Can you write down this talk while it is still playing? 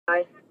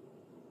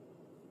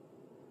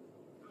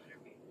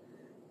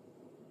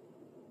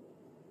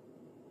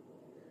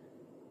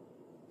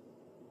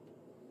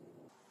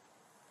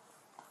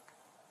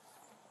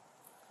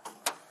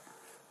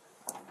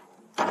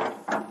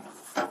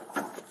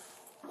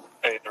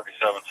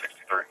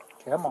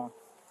Come on.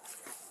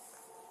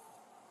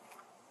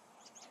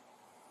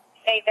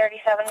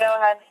 837, go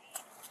ahead.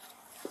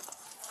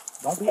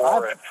 Don't be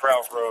Or at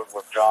Trout Road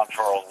with John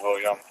Charles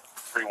Williams,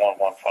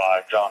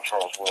 3115. John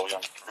Charles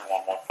Williams,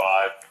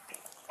 3115.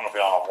 I'm going to be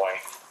on a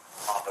white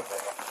Honda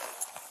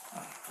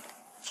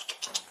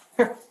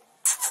van.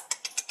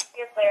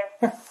 You're clear.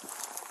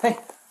 Hey.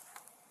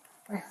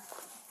 Where?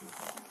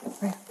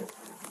 Where?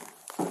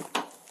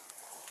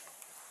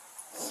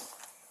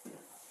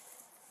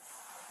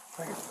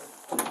 Where?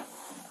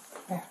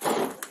 Where?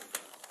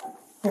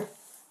 Here.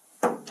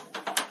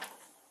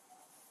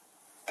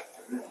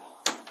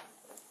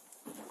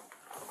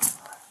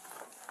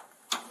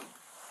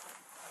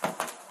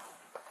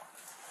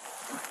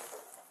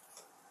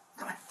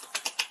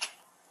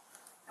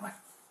 Come on.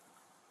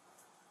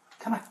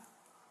 Come on.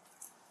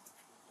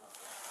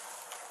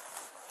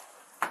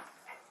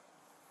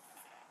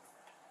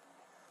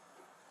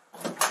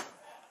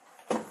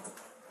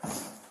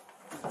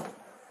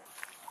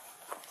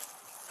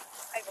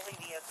 I believe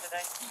he is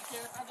today.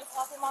 I just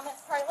lost him on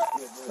this trailer.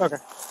 Okay.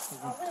 You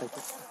can take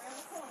it.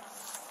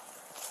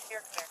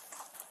 You're clear.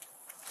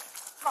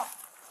 Come on.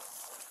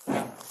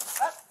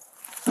 Up.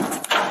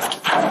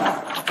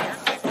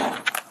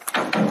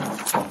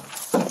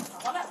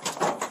 Come on up.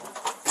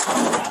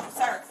 No,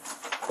 sir.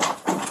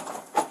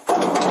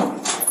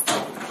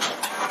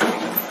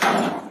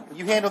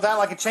 You handled that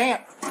like a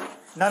champ.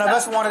 None of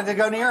us wanted to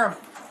go near him.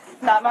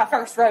 Not my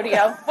first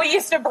rodeo. We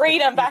used to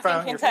breed them back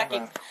phone, in your Kentucky.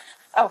 phone.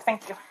 Oh,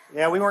 thank you.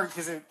 Yeah, we weren't,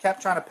 because it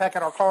kept trying to peck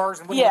at our cars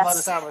and wouldn't even let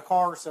Yes. us out of the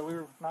car, so we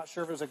were not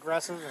sure if it was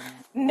aggressive.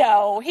 And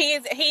No, he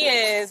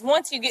is.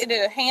 Once you get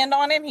a hand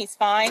on him, he's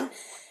fine.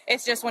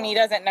 It's just when he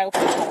doesn't know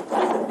people.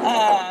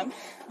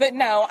 But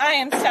no, I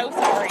am so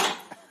sorry.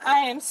 I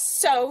am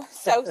so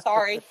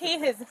sorry.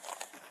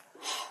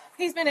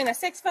 He's been in a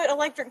 6-foot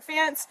electric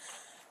fence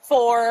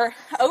for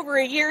over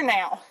a year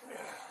now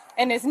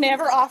and has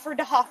never offered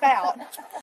to hop out.